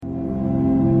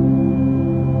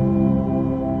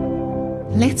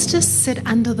let's just sit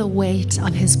under the weight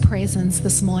of his presence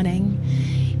this morning.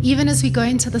 Even as we go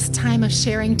into this time of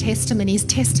sharing testimonies,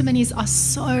 testimonies are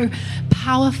so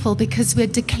powerful because we're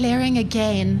declaring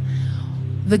again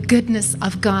the goodness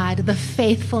of God, the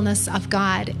faithfulness of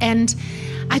God. And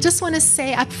I just want to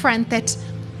say up front that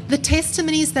the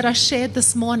testimonies that are shared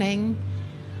this morning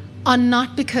are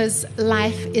not because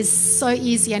life is so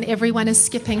easy and everyone is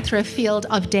skipping through a field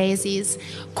of daisies.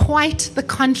 Quite the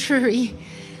contrary.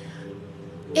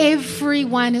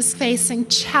 Everyone is facing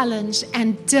challenge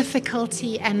and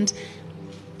difficulty and,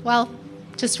 well,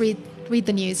 just read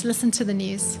the news, listen to the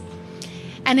news.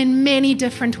 And in many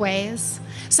different ways.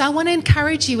 So I want to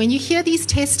encourage you, when you hear these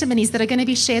testimonies that are going to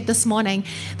be shared this morning,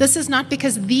 this is not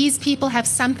because these people have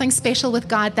something special with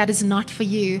God that is not for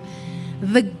you.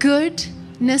 The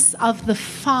goodness of the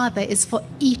Father is for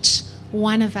each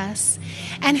one of us.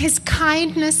 And his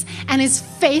kindness and his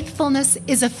faithfulness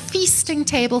is a feasting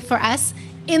table for us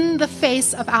in the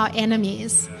face of our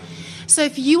enemies. So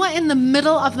if you are in the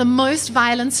middle of the most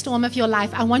violent storm of your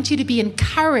life, I want you to be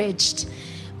encouraged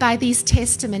by these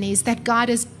testimonies that God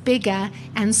is bigger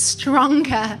and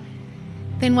stronger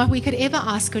than what we could ever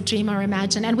ask or dream or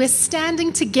imagine. And we're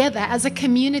standing together as a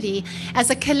community,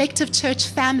 as a collective church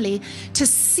family, to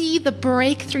see the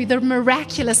breakthrough, the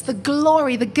miraculous, the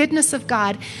glory, the goodness of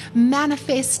God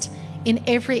manifest in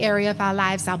every area of our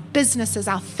lives, our businesses,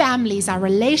 our families, our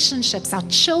relationships, our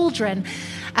children,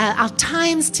 our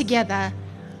times together.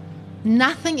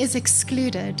 Nothing is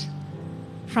excluded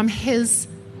from his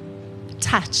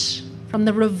touch, from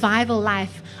the revival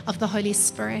life of the Holy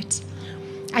Spirit.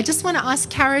 I just want to ask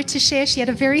Caro to share. She had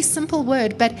a very simple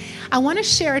word, but I want to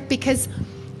share it because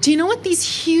do you know what these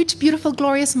huge, beautiful,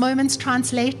 glorious moments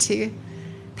translate to?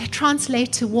 They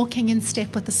translate to walking in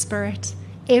step with the Spirit.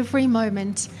 Every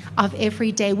moment of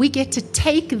every day. We get to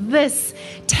take this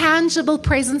tangible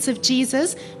presence of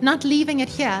Jesus, not leaving it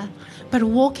here, but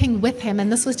walking with him.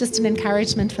 And this was just an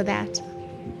encouragement for that.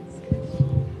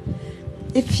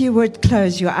 If you would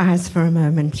close your eyes for a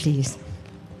moment, please.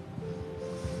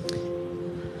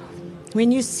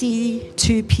 When you see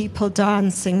two people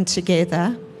dancing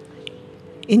together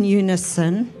in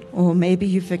unison, or maybe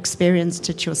you've experienced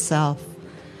it yourself,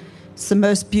 it's the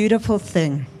most beautiful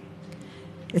thing.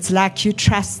 It's like you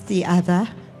trust the other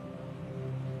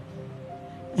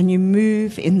and you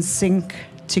move in sync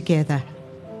together.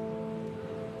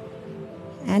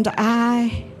 And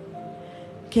I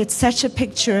get such a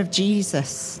picture of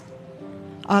Jesus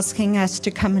asking us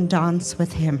to come and dance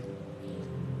with him,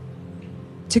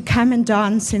 to come and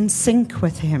dance in sync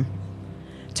with him,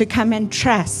 to come and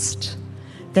trust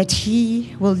that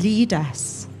he will lead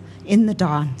us in the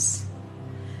dance,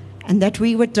 and that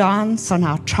we would dance on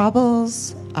our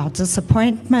troubles, our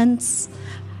disappointments,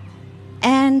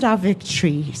 and our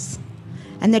victories,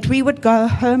 and that we would go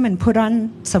home and put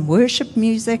on some worship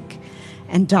music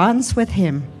and dance with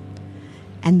him.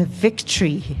 And the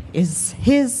victory is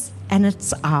his and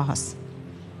it's ours.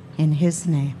 In his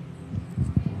name.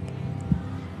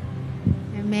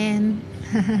 Amen.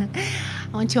 I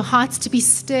want your hearts to be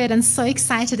stirred and so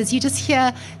excited as you just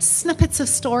hear snippets of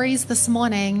stories this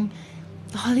morning.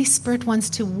 The Holy Spirit wants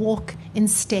to walk in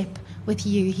step with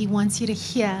you. He wants you to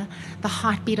hear the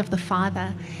heartbeat of the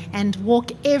Father and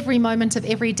walk every moment of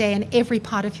every day and every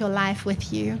part of your life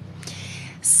with you.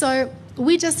 So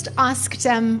we just asked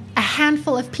a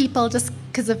handful of people, just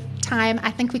because of time. I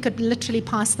think we could literally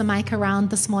pass the mic around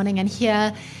this morning and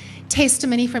hear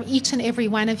testimony from each and every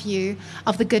one of you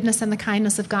of the goodness and the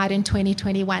kindness of God in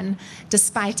 2021,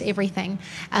 despite everything.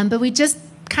 But we just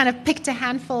kind of picked a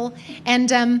handful.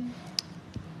 And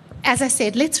as I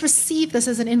said, let's receive this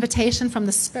as an invitation from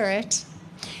the Spirit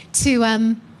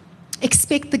to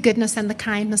expect the goodness and the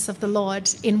kindness of the Lord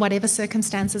in whatever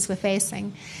circumstances we're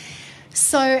facing.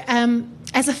 So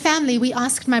as a family, we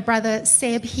asked my brother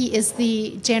Seb, he is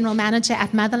the general manager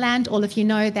at Motherland. All of you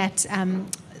know that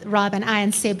Rob and I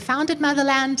and Seb founded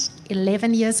Motherland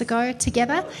 11 years ago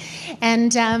together.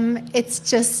 And it's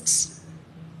just,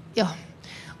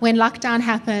 when lockdown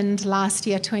happened last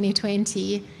year,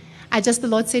 2020, the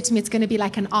Lord said to me, it's going to be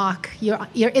like an ark.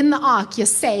 You're in the ark, you're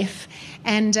safe.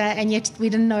 And yet we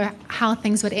didn't know how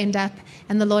things would end up.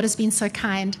 And the Lord has been so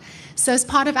kind. So as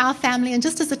part of our family, and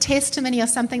just as a testimony of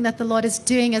something that the Lord is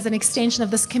doing as an extension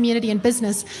of this community and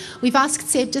business, we've asked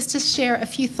Seb just to share a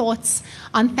few thoughts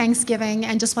on Thanksgiving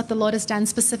and just what the Lord has done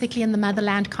specifically in the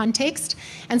Motherland context.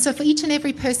 And so for each and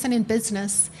every person in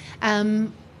business,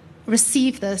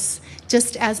 receive this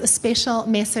just as a special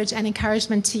message and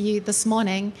encouragement to you this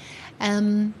morning.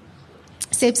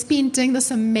 Seb's been doing this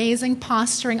amazing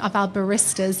pastoring of our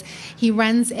baristas. He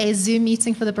runs a Zoom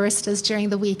meeting for the baristas during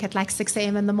the week at like 6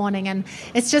 a.m. in the morning, and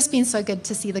it's just been so good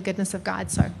to see the goodness of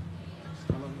God. So,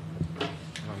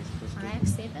 5,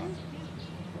 7.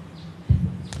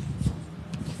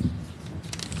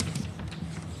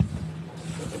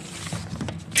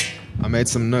 I made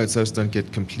some notes so I just don't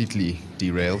get completely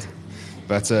derailed.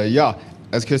 But yeah,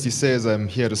 as Kirsty says, I'm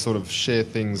here to sort of share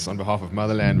things on behalf of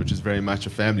Motherland, which is very much a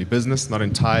family business. Not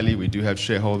entirely. We do have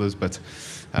shareholders, but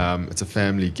it's a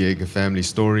family gig, a family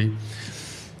story.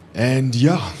 And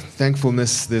yeah,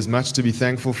 thankfulness, there's much to be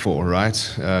thankful for, right?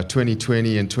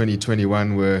 2020 and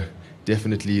 2021 were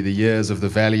definitely the years of the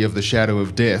valley of the shadow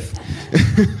of death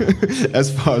as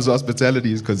far as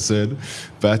hospitality is concerned.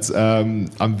 But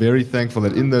I'm very thankful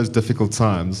that in those difficult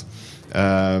times,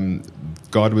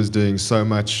 God was doing so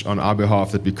much on our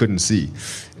behalf that we couldn't see.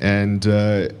 And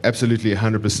absolutely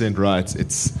 100% right.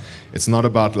 It's not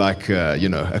about like, a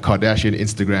Kardashian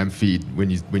Instagram feed when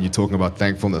you're talking about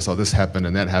thankfulness. Oh, this happened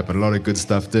and that happened. A lot of good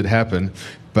stuff did happen.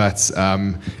 But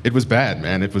it was bad,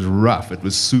 man. It was rough. It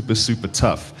was super, super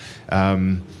tough.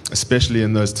 Especially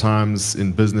in those times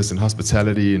in business and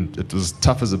hospitality. And it was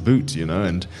tough as a boot,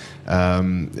 and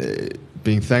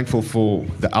being thankful for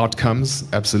the outcomes,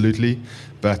 absolutely.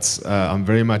 But I'm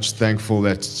very much thankful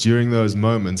that during those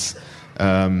moments,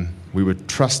 we were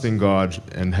trusting God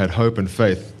and had hope and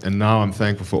faith. And now I'm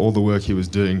thankful for all the work He was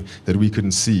doing that we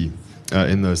couldn't see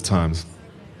in those times.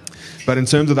 But in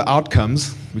terms of the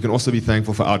outcomes, we can also be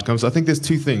thankful for outcomes. I think there's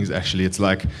two things, actually. It's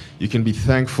like you can be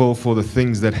thankful for the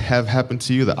things that have happened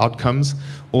to you, the outcomes,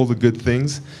 all the good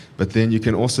things. But then you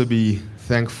can also be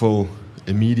thankful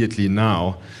immediately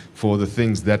now for the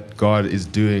things that God is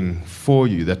doing for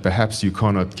you that perhaps you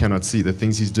cannot see, the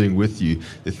things He's doing with you,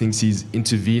 the things He's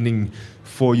intervening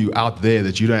for you out there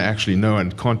that you don't actually know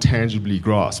and can't tangibly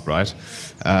grasp, right?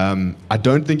 I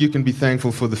don't think you can be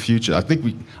thankful for the future.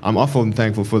 I'm often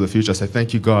thankful for the future. I say,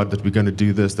 thank you, God, that we're going to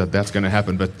do this, that's going to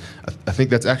happen. But I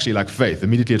think that's actually like faith.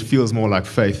 Immediately it feels more like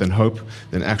faith and hope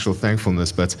than actual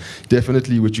thankfulness. But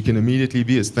definitely what you can immediately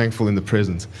be is thankful in the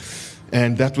present.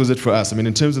 And that was it for us. I mean,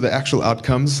 in terms of the actual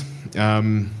outcomes,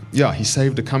 He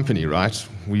saved the company, right?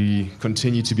 We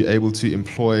continue to be able to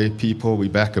employ people. We're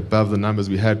back above the numbers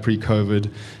we had pre-COVID.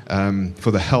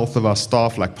 For the health of our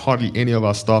staff, like hardly any of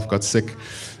our staff got sick.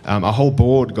 Our whole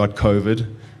board got COVID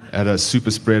at a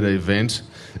super spreader event.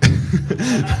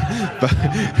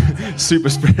 Super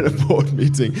spreader board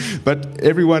meeting. But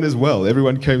everyone is well.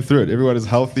 Everyone came through it. Everyone is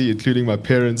healthy, including my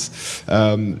parents.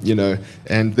 And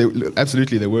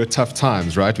absolutely, there were tough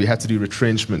times, right? We had to do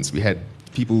retrenchments. We had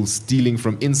people stealing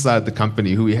from inside the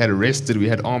company who we had arrested. We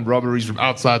had armed robberies from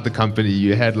outside the company.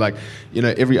 You had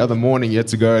every other morning you had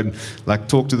to go and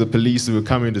talk to the police who were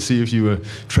coming to see if you were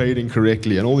trading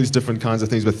correctly and all these different kinds of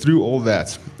things. But through all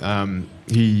that,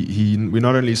 we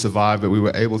not only survived, but we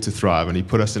were able to thrive. And He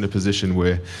put us in a position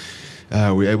where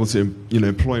we're able to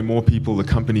employ more people. The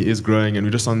company is growing, and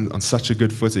we're just on such a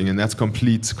good footing, and that's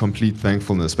complete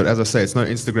thankfulness. But as I say, it's no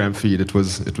Instagram feed. It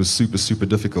was super, super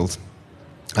difficult.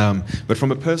 But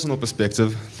from a personal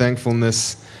perspective,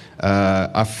 thankfulness,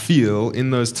 I feel in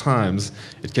those times,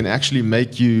 it can actually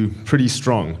make you pretty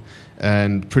strong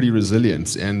and pretty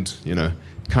resilient and,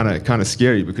 kind of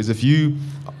scary. Because if you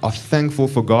are thankful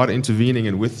for God intervening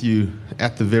and with you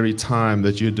at the very time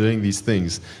that you're doing these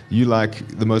things, you're like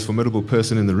the most formidable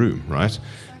person in the room, right?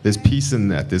 There's peace in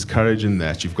that. There's courage in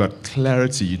that. You've got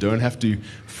clarity. You don't have to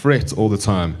fret all the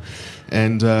time.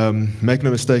 And make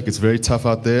no mistake, it's very tough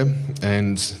out there.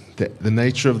 And the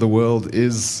nature of the world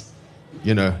is,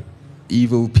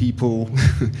 evil people,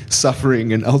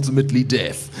 suffering, and ultimately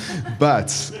death. But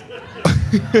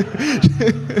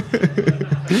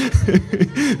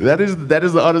that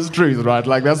is the honest truth, right?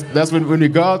 That's when you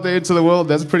go out there into the world,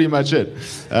 that's pretty much it.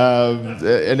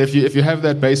 And if you have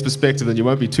that base perspective, then you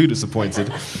won't be too disappointed.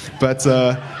 But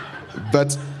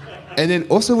and then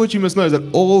also what you must know is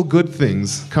that all good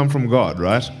things come from God,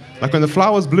 right? Like when the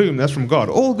flowers bloom, that's from God.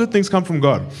 All good things come from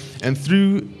God. And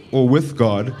through or with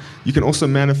God, you can also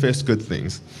manifest good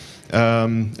things.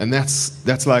 And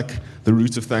that's like the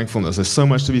root of thankfulness. There's so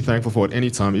much to be thankful for at any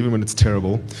time, even when it's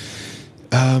terrible.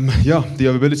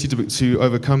 The ability to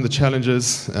overcome the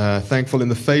challenges, thankful in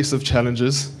the face of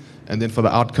challenges, and then for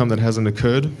the outcome that hasn't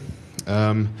occurred.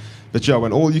 But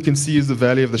when all you can see is the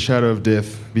valley of the shadow of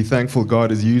death, be thankful God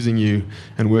is using you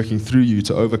and working through you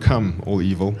to overcome all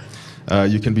evil.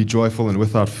 You can be joyful and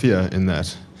without fear in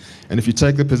that. And if you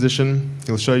take the position,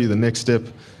 He'll show you the next step,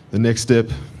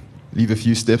 leave a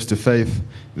few steps to faith,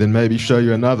 then maybe show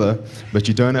you another. But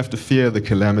you don't have to fear the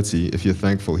calamity if you're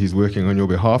thankful. He's working on your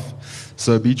behalf.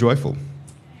 So be joyful.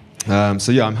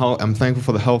 So yeah, I'm thankful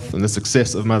for the health and the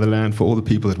success of Motherland, for all the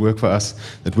people that work for us,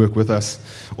 that work with us,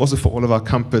 also for all of our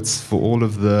comforts, for all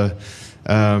of the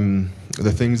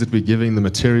things that we're giving, the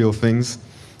material things.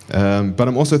 But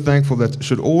I'm also thankful that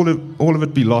should all of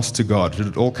it be lost to God, should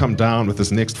it all come down with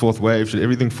this next fourth wave, should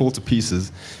everything fall to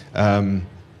pieces,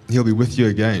 He'll be with you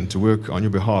again to work on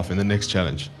your behalf in the next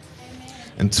challenge.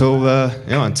 Until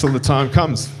the time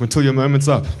comes, until your moment's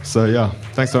up. So yeah,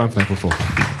 thanks, that I'm thankful for.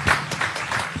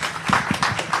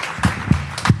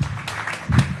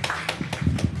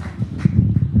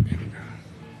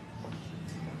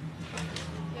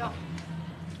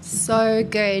 So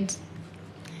good.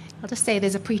 I'll just say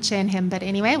there's a preacher in him, but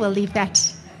anyway, we'll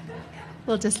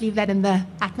just leave that in the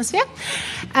atmosphere.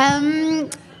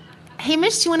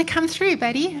 Hamish, do you want to come through,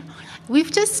 buddy?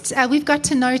 We've got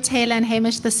to know Taylor and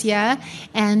Hamish this year,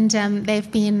 and they've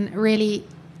been really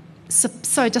just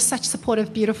such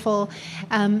supportive, beautiful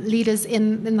leaders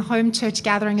in the home church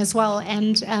gathering as well.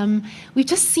 And we've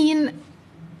just seen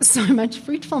so much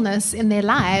fruitfulness in their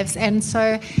lives. And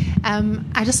so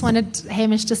I just wanted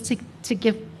Hamish just to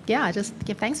give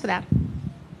thanks for that.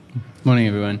 Morning,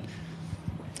 everyone.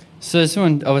 So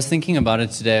I was thinking about it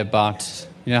today about,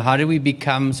 how do we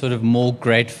become sort of more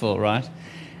grateful, right?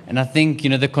 And I think,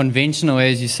 the conventional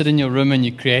way is you sit in your room and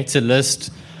you create a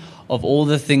list of all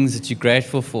the things that you're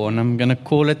grateful for. And I'm going to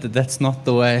call it that's not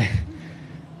the way.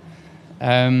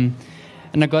 And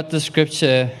I got the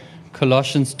scripture,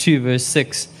 Colossians 2, verse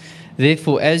 6.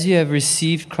 Therefore, as you have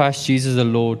received Christ Jesus the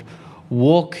Lord,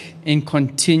 walk in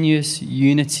continuous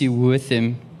unity with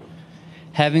Him,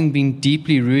 having been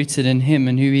deeply rooted in Him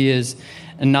and who He is,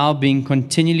 and now being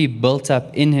continually built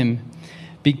up in Him,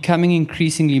 becoming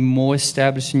increasingly more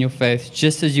established in your faith,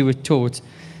 just as you were taught,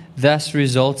 thus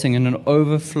resulting in an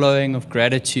overflowing of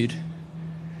gratitude.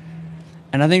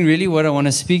 And I think really what I want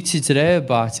to speak to you today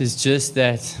about is just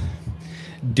that,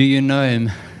 do you know Him?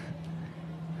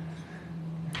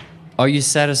 Are you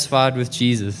satisfied with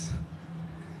Jesus?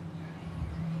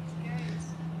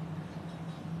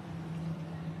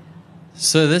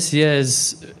 So this year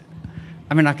is,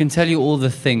 I can tell you all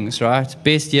the things, right?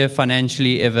 Best year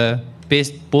financially ever.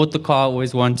 Bought the car I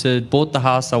always wanted. Bought the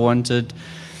house I wanted.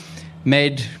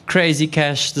 Made crazy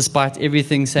cash despite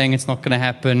everything saying it's not going to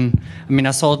happen.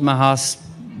 I sold my house,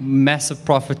 massive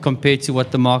profit compared to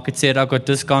what the market said. I got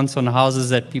discounts on houses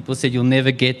that people said you'll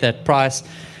never get that price.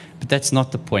 But that's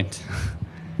not the point.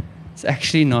 It's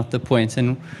actually not the point.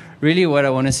 And really what I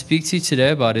want to speak to you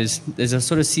today about is I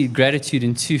sort of see gratitude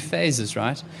in two phases,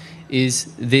 right?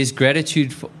 There's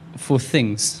gratitude for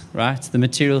things, right? The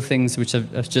material things which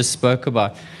I've just spoke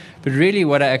about. But really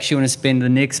what I actually want to spend the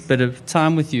next bit of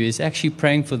time with you is actually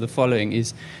praying for the following,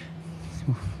 is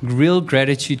real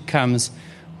gratitude comes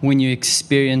when you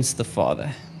experience the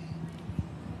Father.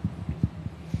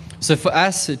 So for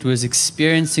us, it was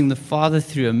experiencing the Father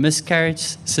through a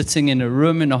miscarriage, sitting in a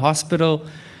room in a hospital,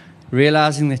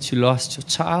 realizing that you lost your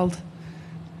child.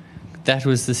 That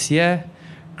was this year.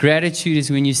 Gratitude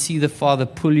is when you see the Father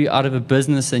pull you out of a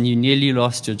business and you nearly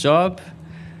lost your job.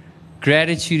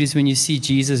 Gratitude is when you see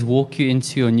Jesus walk you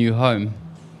into your new home.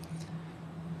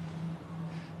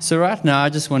 So right now, I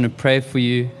just want to pray for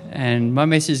you, and my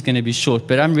message is going to be short,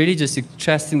 but I'm really just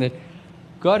trusting that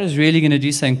God is really going to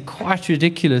do something quite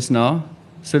ridiculous now.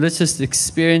 So let's just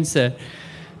experience that.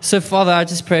 So Father, I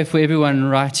just pray for everyone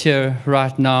right here,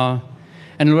 right now.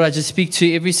 And Lord, I just speak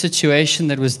to every situation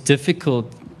that was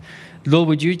difficult. Lord,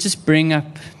 would you just bring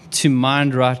up to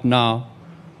mind right now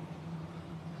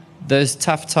those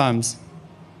tough times,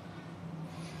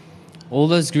 all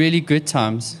those really good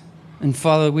times. And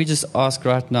Father, we just ask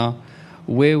right now,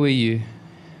 where were you?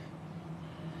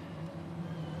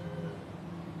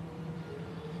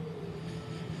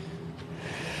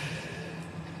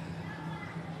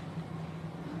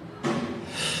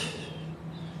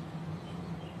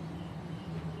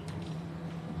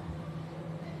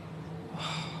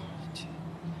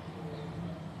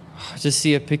 Just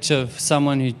see a picture of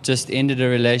someone who just ended a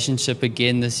relationship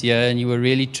again this year, and you were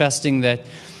really trusting that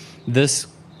this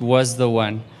was the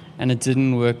one, and it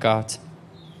didn't work out.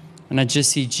 And I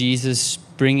just see Jesus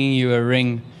bringing you a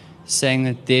ring, saying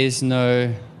that there's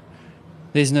no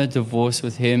divorce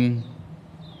with Him.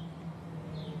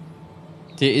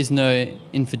 There is no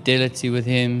infidelity with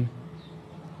Him.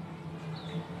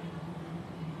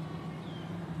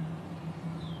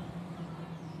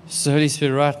 So Holy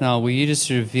Spirit, right now, will you just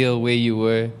reveal where you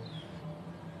were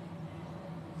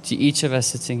to each of us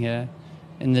sitting here,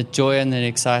 in the joy and the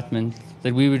excitement,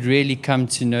 that we would really come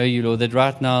to know you, Lord, that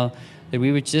right now, that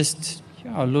we would just,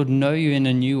 Lord, know you in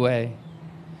a new way.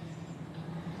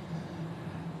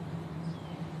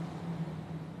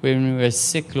 When we were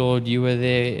sick, Lord, you were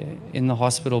there in the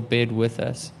hospital bed with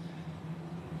us.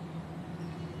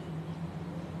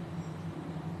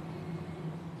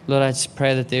 Lord, I just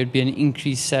pray that there would be an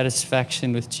increased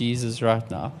satisfaction with Jesus right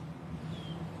now.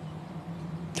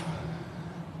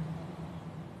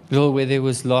 Lord, where there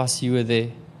was loss, you were there.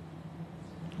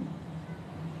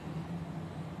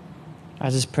 I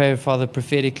just pray, Father,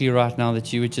 prophetically right now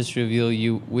that you would just reveal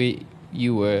you where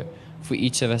you were for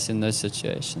each of us in those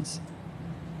situations.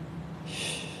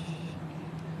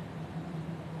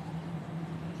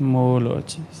 More, Lord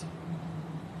Jesus.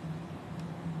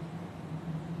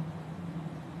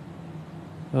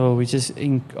 Oh, we just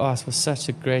ask for such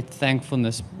a great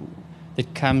thankfulness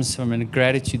that comes from, and a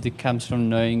gratitude that comes from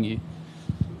knowing you.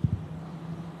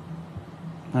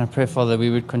 And I pray, Father, we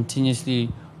would continuously,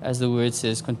 as the word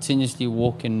says, continuously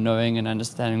walk in knowing and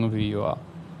understanding of who you are.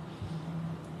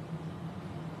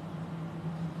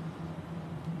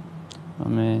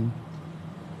 Amen.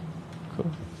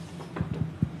 Cool.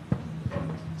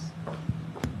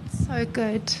 So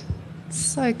good.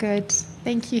 So good.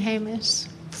 Thank you, Hamish.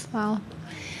 Wow.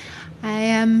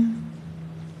 I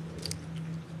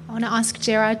want to ask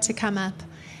Gerard to come up,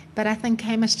 but I think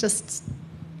Hamish just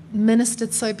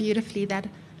ministered so beautifully that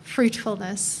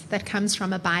fruitfulness that comes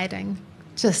from abiding,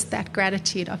 just that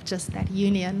gratitude of just that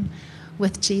union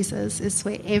with Jesus is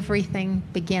where everything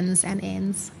begins and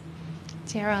ends.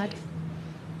 Gerard.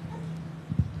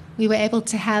 We were able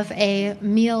to have a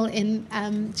meal in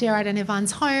Gerard and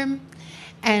Yvonne's home,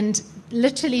 and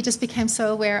literally just became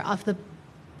so aware of the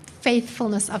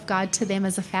faithfulness of God to them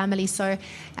as a family. So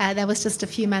that was just a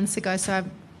few months ago, so I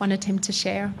wanted him to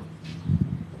share.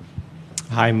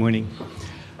 Hi, morning.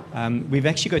 We've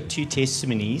actually got two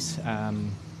testimonies.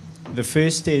 The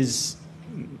first is,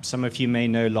 some of you may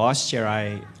know, last year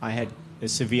I had a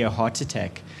severe heart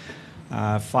attack.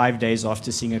 5 days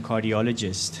after seeing a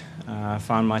cardiologist, I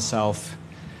found myself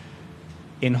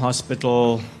in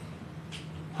hospital.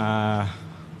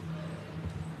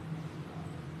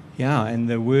 And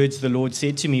the words the Lord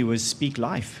said to me was, speak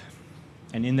life.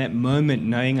 And in that moment,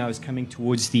 knowing I was coming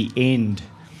towards the end,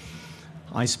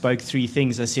 I spoke three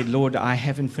things. I said, Lord, I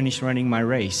haven't finished running my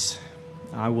race.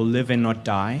 I will live and not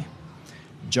die.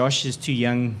 Josh is too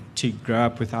young to grow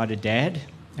up without a dad,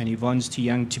 and Yvonne's too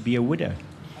young to be a widow.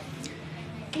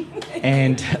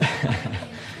 And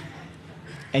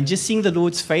and just seeing the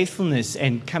Lord's faithfulness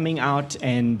and coming out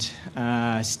and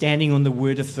standing on the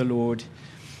word of the Lord.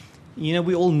 You know,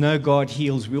 we all know God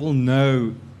heals. We all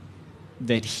know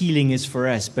that healing is for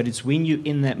us, but it's when you're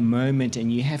in that moment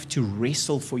and you have to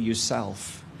wrestle for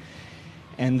yourself.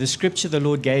 And the scripture the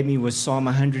Lord gave me was Psalm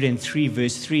 103,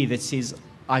 verse 3, that says,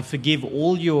 I forgive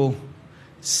all your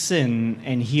sin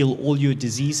and heal all your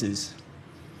diseases.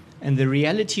 And the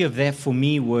reality of that for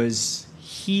me was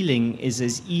healing is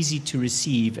as easy to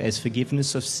receive as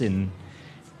forgiveness of sin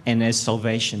and as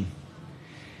salvation.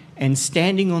 And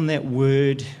standing on that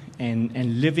word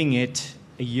and living it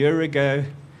a year ago,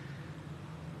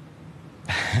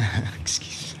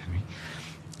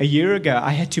 a year ago,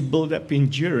 I had to build up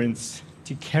endurance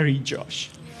to carry Josh.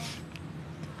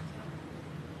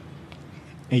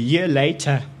 A year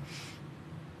later,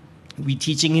 we're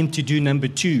teaching him to do number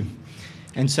 2.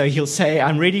 And so he'll say,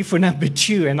 I'm ready for number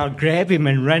 2. And I'll grab him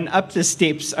and run up the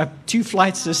steps, up 2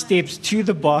 flights of steps to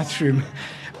the bathroom,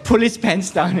 pull his pants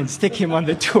down and stick him on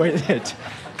the toilet.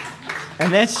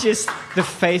 And that's just the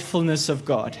faithfulness of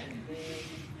God.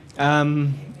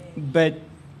 But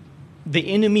the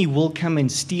enemy will come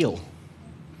and steal.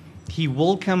 He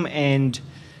will come and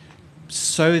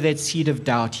sow that seed of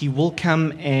doubt. He will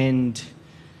come and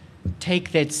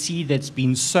take that seed that's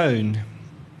been sown.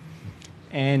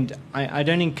 And I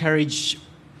don't encourage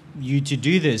you to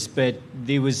do this, but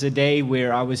there was a day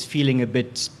where I was feeling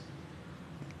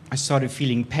I started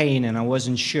feeling pain and I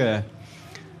wasn't sure.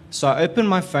 So I opened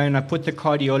my phone, I put the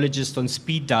cardiologist on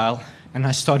speed dial, and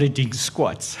I started doing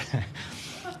squats.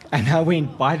 And I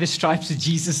went, by the stripes of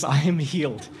Jesus, I am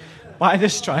healed. By the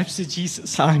stripes of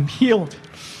Jesus, I am healed.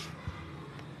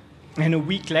 And a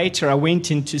week later, I went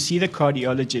in to see the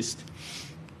cardiologist.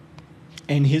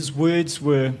 And his words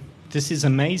were, this is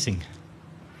amazing.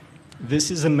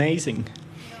 This is amazing.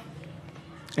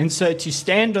 And so to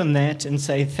stand on that and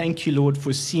say, thank you, Lord,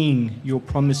 for seeing your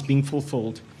promise being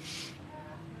fulfilled.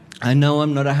 I know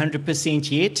I'm not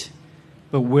 100% yet,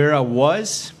 but where I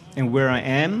was and where I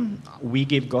am, we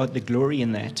give God the glory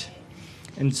in that.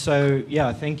 And so,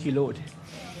 yeah, thank you, Lord.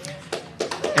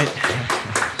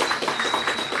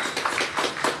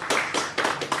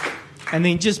 And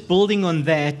then just building on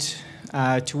that,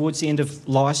 towards the end of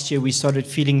last year, we started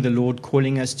feeling the Lord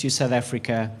calling us to South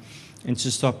Africa and to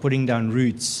start putting down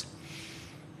roots.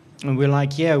 And we're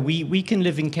like, yeah, we can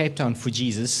live in Cape Town for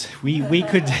Jesus. We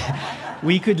could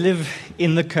we could live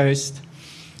in the coast.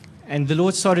 And the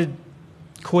Lord started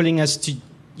calling us to,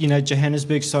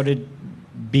 Johannesburg started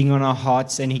being on our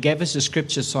hearts. And he gave us a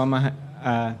scripture, Psalm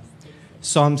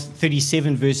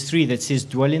 37, verse 3, that says,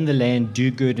 dwell in the land, do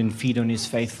good, and feed on his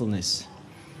faithfulness.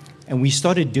 And we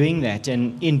started doing that.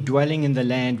 And in dwelling in the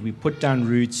land, we put down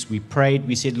roots, we prayed,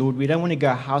 we said, Lord, we don't want to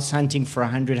go house hunting for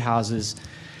 100 houses.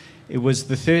 It was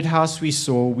the third house we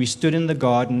saw. We stood in the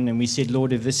garden and we said,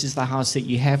 Lord, if this is the house that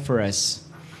you have for us,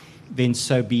 then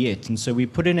so be it. And so we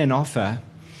put in an offer,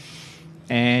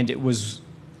 and it was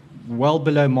well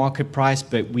below market price,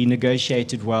 but we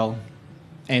negotiated well.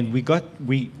 And we got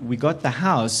the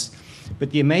house.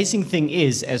 But the amazing thing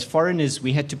is, as foreigners,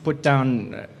 we had to put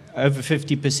down over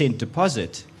 50%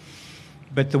 deposit.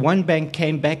 But the one bank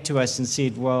came back to us and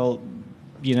said, well,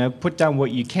 put down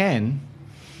what you can.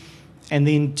 And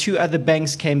then 2 other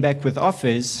banks came back with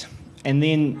offers. And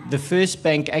then the first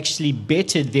bank actually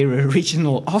bettered their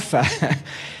original offer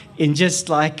in just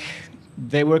like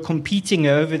they were competing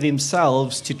over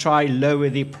themselves to try lower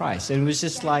their price. And it was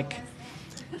just like,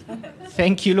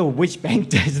 thank you, Lord. Which bank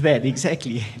does that?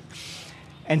 Exactly.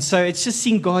 And so it's just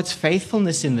seeing God's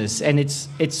faithfulness in this. And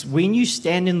it's when you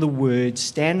stand in the Word,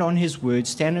 stand on His Word,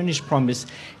 stand on His promise,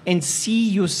 and see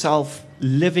yourself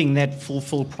living that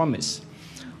full promise.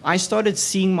 I started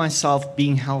seeing myself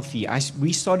being healthy.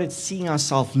 We started seeing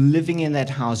ourselves living in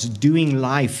that house, doing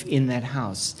life in that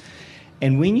house.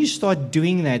 And when you start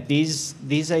doing that, there's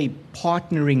a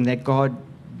partnering that God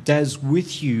does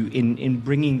with you in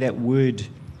bringing that word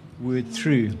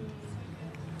through.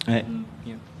 Yeah.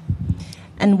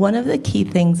 And one of the key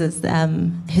things is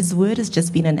His word has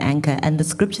just been an anchor, and the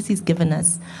scriptures He's given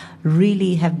us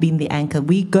really have been the anchor.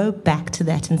 We go back to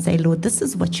that and say, Lord, this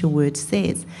is what your word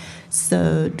says.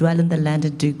 So dwell in the land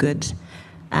and do good.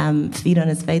 Feed on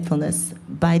His faithfulness.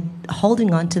 By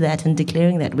holding on to that and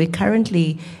declaring that, we're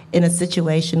currently in a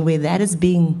situation where that is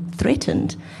being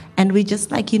threatened. And we're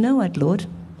just like, you know what, Lord?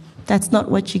 That's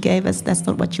not what you gave us. That's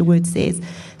not what your word says.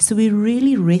 So we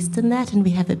really rest in that, and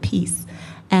we have a peace.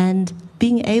 And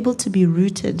being able to be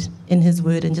rooted in His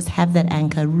word and just have that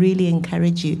anchor really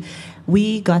encourage you.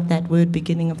 We got that word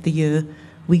beginning of the year.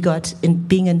 We got in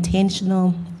being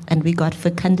intentional, and we got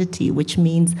fecundity, which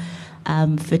means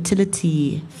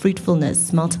fertility,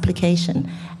 fruitfulness, multiplication.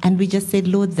 And we just said,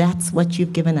 Lord, that's what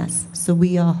you've given us. So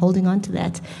we are holding on to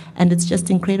that. And it's just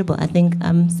incredible. I think,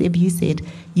 Seb, you said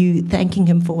you thanking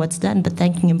Him for what's done, but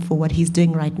thanking Him for what He's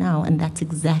doing right now. And that's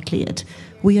exactly it.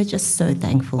 We are just so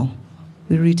thankful.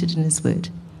 We're rooted in His word.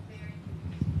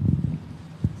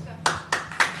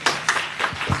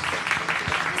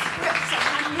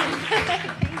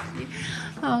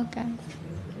 Okay.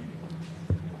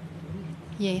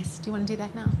 Yes. Do you want to do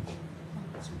that now?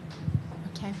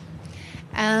 Okay.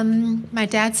 My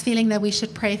dad's feeling that we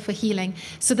should pray for healing.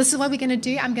 So this is what we're going to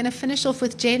do. I'm going to finish off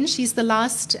with Jen. She's the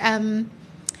last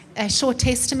short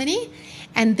testimony.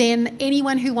 And then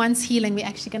anyone who wants healing, we're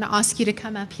actually going to ask you to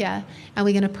come up here, and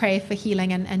we're going to pray for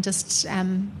healing and just,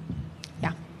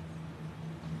 yeah.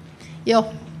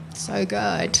 Yo, so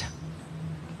good.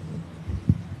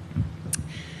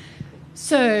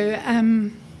 So,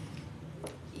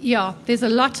 yeah, there's a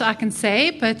lot I can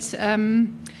say, but the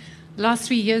last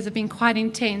 3 years have been quite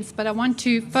intense. But I want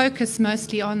to focus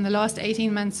mostly on the last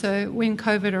 18 months, so when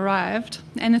COVID arrived.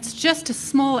 And it's just a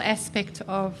small aspect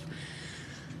of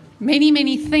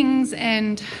many things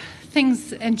and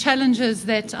challenges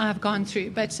that I've gone through.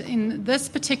 But in this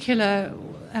particular,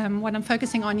 what I'm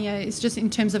focusing on here is just in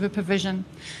terms of a provision.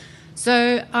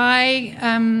 So I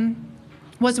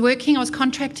was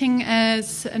contracting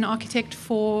as an architect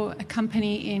for a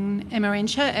company in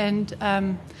Emmarentia,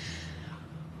 and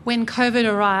when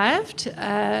COVID arrived,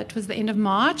 it was the end of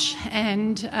March,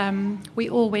 and we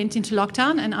all went into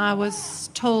lockdown, and I was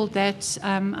told that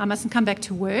I mustn't come back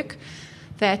to work,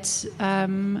 that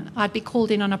I'd be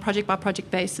called in on a project-by-project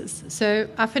basis. So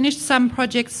I finished some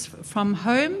projects from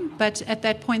home, but at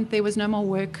that point there was no more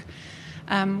work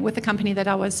with the company that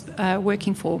I was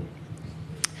working for.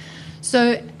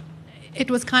 So it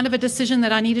was kind of a decision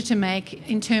that I needed to make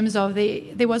in terms of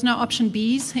there was no option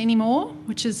Bs anymore,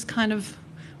 which is kind of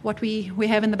what we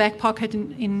have in the back pocket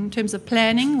in terms of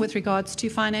planning with regards to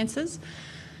finances.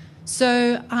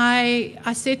 So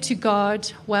I said to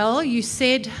God, well, you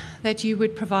said that you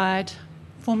would provide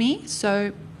for me,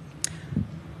 so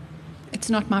it's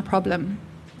not my problem.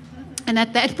 And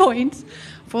at that point,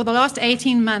 for the last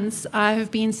 18 months, I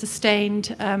have been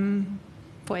sustained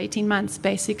for 18 months,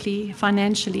 basically,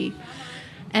 financially.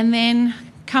 And then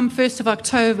come 1st of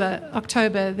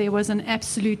October, there was an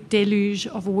absolute deluge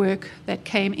of work that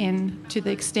came in, to the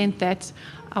extent that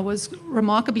I was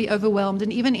remarkably overwhelmed.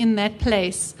 And even in that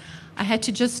place, I had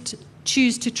to just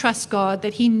choose to trust God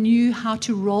that He knew how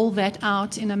to roll that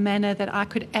out in a manner that I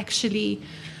could actually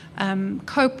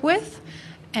cope with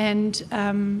and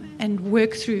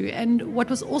work through. And what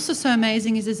was also so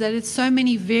amazing is that it's so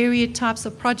many varied types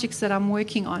of projects that I'm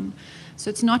working on. So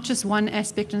it's not just one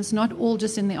aspect, and it's not all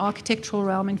just in the architectural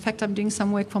realm. In fact, I'm doing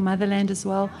some work for Motherland as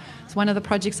well. It's one of the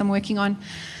projects I'm working on.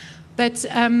 But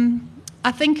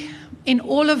I think in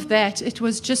all of that, it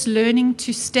was just learning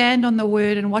to stand on the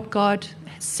word and what God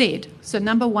said. So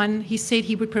number one, He said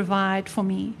He would provide for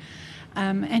me.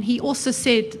 And He also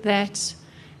said that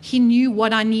He knew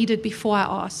what I needed before I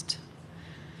asked.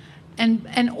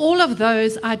 And all of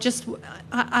those,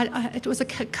 it was a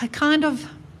kind of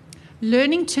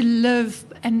learning to live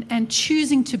and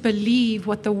choosing to believe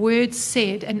what the Word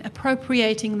said and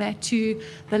appropriating that to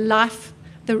the life,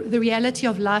 the reality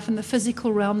of life and the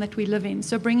physical realm that we live in.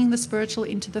 So bringing the spiritual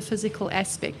into the physical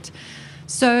aspect.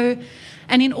 So,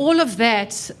 and in all of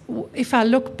that, if I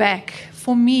look back,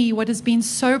 for me, what has been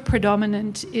so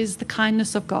predominant is the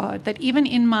kindness of God, that even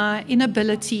in my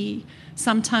inability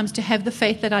sometimes to have the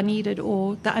faith that I needed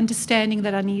or the understanding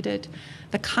that I needed,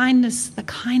 the kindness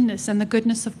and the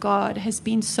goodness of God has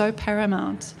been so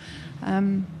paramount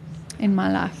in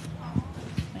my life.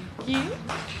 Thank you.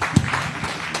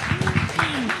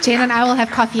 Jen and I will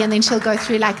have coffee, and then she'll go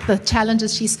through like the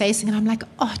challenges she's facing, and I'm like,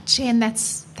 oh, Jen,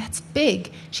 that's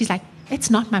big. She's like, it's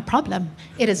not my problem.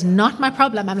 It is not my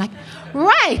problem. I'm like,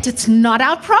 right, it's not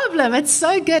our problem. It's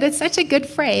so good. It's such a good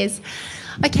phrase.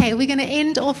 Okay, we're going to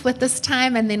end off with this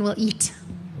time, and then we'll eat.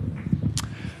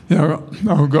 Yeah,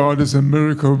 our God is a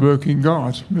miracle-working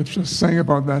God. We've just sang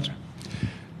about that.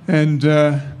 And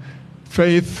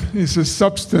faith is a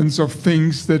substance of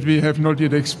things that we have not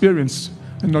yet experienced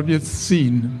and not yet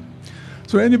seen.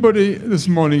 So anybody this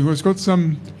morning who has got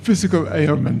some physical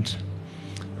ailment,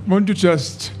 want to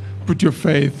just put your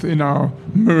faith in our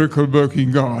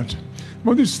miracle-working God.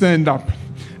 Want to stand up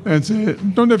and say,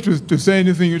 don't have to say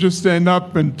anything, you just stand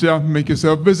up and make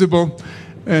yourself visible.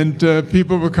 And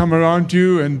people will come around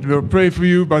you and will pray for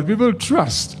you, but we will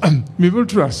trust. We will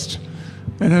trust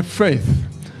and have faith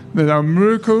that our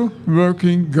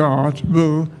miracle-working God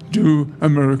will do a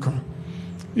miracle,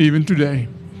 even today.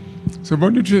 So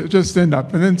why don't you just stand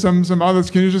up? And then some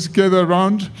others, can you just gather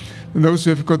around? And those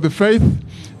who have got the faith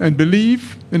and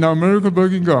believe in our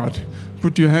miracle-working God,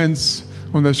 put your hands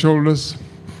on their shoulders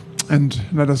and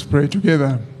let us pray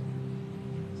together.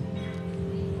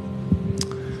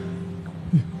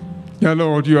 Yeah,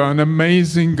 Lord, you are an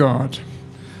amazing God.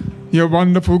 You're a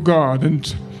wonderful God,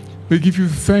 and we give you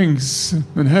thanks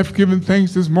and have given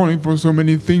thanks this morning for so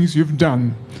many things you've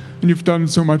done. And you've done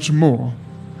so much more,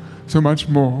 so much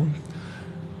more.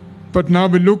 But now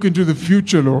we look into the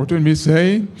future, Lord, and we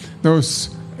say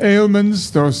those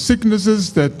ailments, those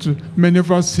sicknesses that many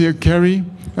of us here carry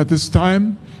at this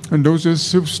time, and those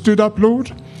who've stood up,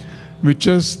 Lord, we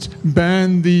just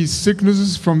ban these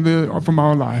sicknesses from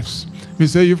our lives. We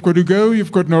say, you've got to go,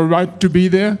 you've got no right to be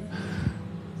there.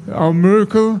 Our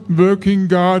miracle-working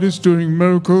God is doing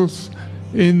miracles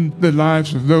in the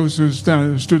lives of those who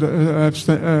stood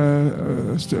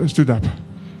up.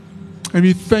 And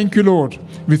we thank you, Lord.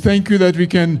 We thank you that we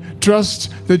can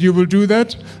trust that you will do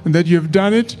that, and that you have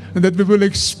done it, and that we will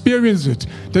experience it,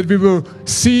 that we will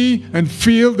see and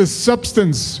feel the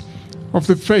substance of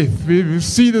the faith. We will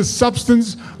see the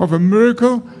substance of a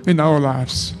miracle in our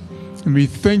lives. And we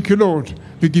thank you, Lord.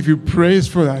 We give you praise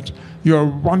for that. You are a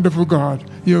wonderful God.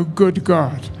 You're a good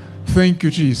God. Thank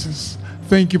you, Jesus.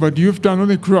 Thank you what you've done on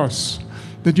the cross,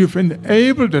 that you've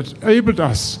enabled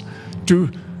us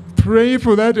to pray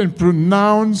for that and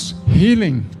pronounce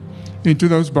healing into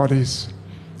those bodies.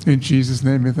 In Jesus'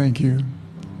 name we thank you.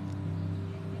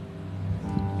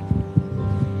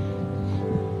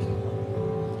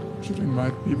 Should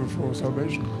invite people for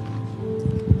salvation.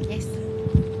 Yes.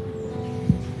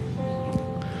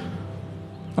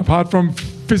 Apart from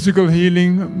physical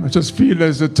healing, I just feel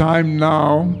there's a time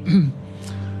now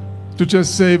to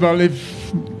just say, well,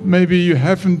 if maybe you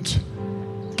haven't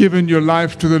given your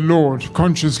life to the Lord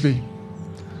consciously,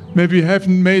 maybe you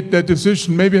haven't made that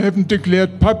decision, maybe you haven't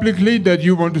declared publicly that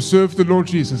you want to serve the Lord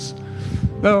Jesus.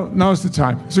 Well, now's the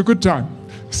time. It's a good time.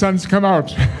 The sun's come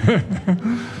out.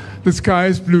 The sky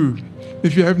is blue.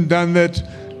 If you haven't done that,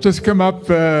 just come up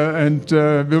and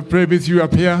we'll pray with you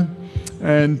up here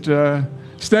and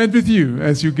stand with you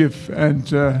as you give and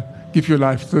give your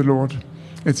life to the Lord.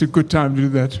 It's a good time to do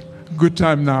that. Good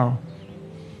time now.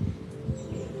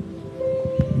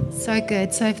 So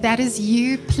good. So if that is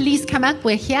you, please come up.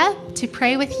 We're here to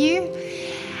pray with you.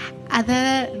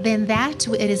 Other than that,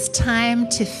 it is time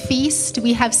to feast.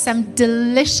 We have some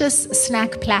delicious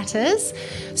snack platters.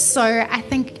 So I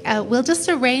think we'll just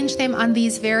arrange them on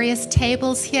these various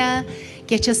tables here.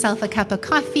 Get yourself a cup of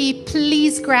coffee.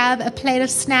 Please grab a plate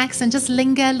of snacks and just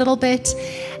linger a little bit,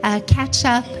 catch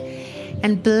up,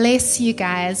 and bless you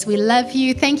guys. We love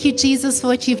you. Thank you, Jesus, for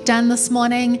what you've done this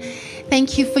morning.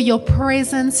 Thank you for your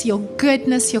presence, your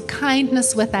goodness, your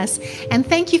kindness with us. And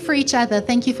thank you for each other.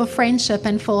 Thank you for friendship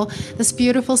and for this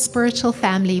beautiful spiritual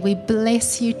family. We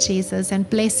bless you, Jesus, and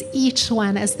bless each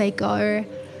one as they go.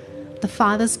 The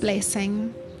Father's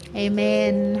blessing.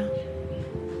 Amen.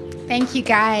 Thank you,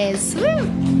 guys.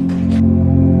 Woo!